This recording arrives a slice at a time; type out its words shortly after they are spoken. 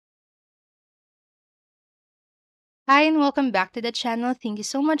Hi and welcome back to the channel. Thank you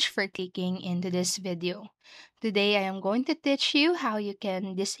so much for clicking into this video. Today I am going to teach you how you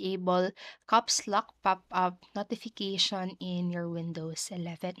can disable Caps Lock pop-up notification in your Windows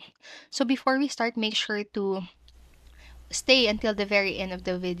 11. So before we start, make sure to stay until the very end of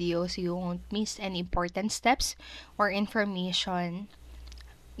the video so you won't miss any important steps or information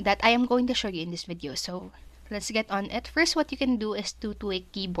that I am going to show you in this video. So let's get on it. First, what you can do is to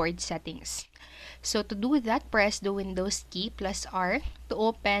tweak keyboard settings. So to do that, press the Windows key plus R to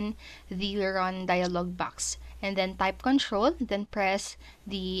open the Run dialog box. And then type Control, then press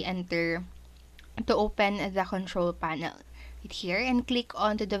the Enter to open the control panel. Right here, and click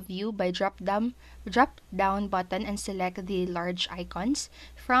onto the View by drop down button and select the large icons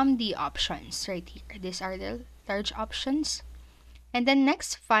from the options right here. These are the large options. And then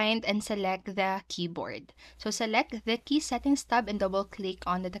next, find and select the keyboard. So select the key settings tab and double click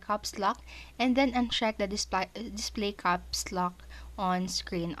on the caps lock, and then uncheck the display caps lock on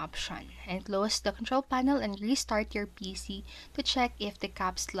screen option. And close the control panel and restart your PC to check if the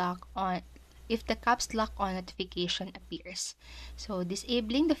caps lock on notification appears. So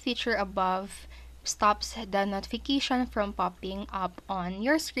disabling the feature above stops the notification from popping up on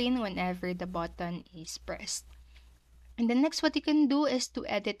your screen whenever the button is pressed. And then next, what you can do is to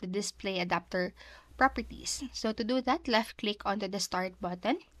edit the display adapter properties. So to do that, left click onto the start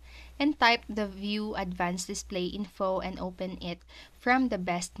button and type the View Advanced Display Info and open it from the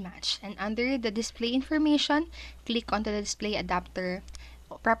best match. And under the display information, click onto the display adapter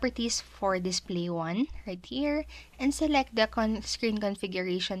properties for display 1 right here and select the screen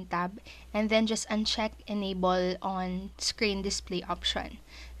configuration tab, and then just uncheck enable on screen display option.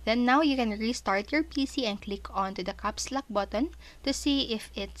 Then now you can restart your PC and click onto the caps lock button to see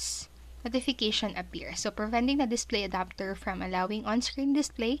if its notification appears. So preventing the display adapter from allowing on-screen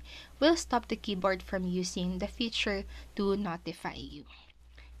display will stop the keyboard from using the feature to notify you.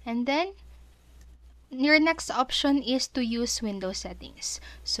 And then your next option is to use Windows settings.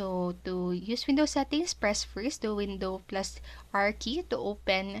 So to use Windows settings, press first the Window plus R key to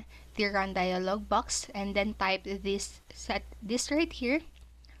open the Run dialog box, and then type this right here.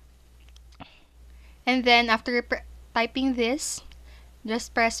 And then after typing this,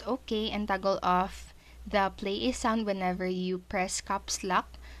 just press OK and toggle off the play a sound whenever you press caps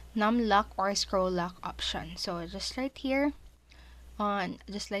lock, num lock, or scroll lock option. So just like here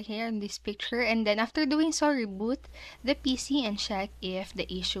in this picture, and then after doing so, reboot the PC and check if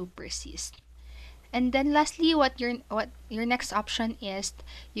the issue persists. And then lastly, what your next option is,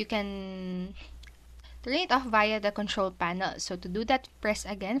 you can turn it off via the control panel. So to do that, press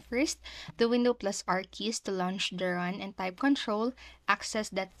again first the Window plus R keys to launch the run and type Control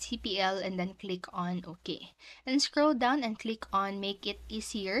access.cpl and then click on OK. And scroll down and click on Make it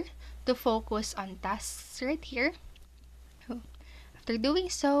easier to focus on tasks right here. After doing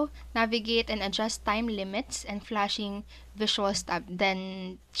so, navigate and adjust time limits and flashing visuals tab.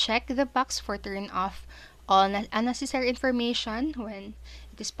 Then check the box for turn off all unnecessary information when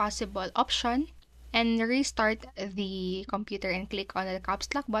it is possible option, and restart the computer and click on the caps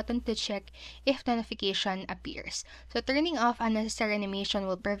lock button to check if the notification appears. So turning off unnecessary animation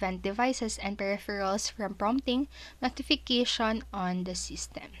will prevent devices and peripherals from prompting notification on the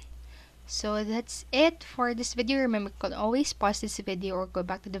system. So that's it for this video. Remember, you can always pause this video or go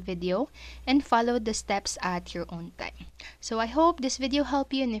back to the video and follow the steps at your own time. So I hope this video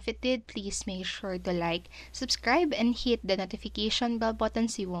helped you, and if it did, please make sure to like, subscribe, and hit the notification bell button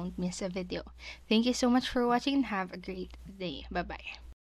so you won't miss a video. Thank you so much for watching and have a great day. Bye-bye.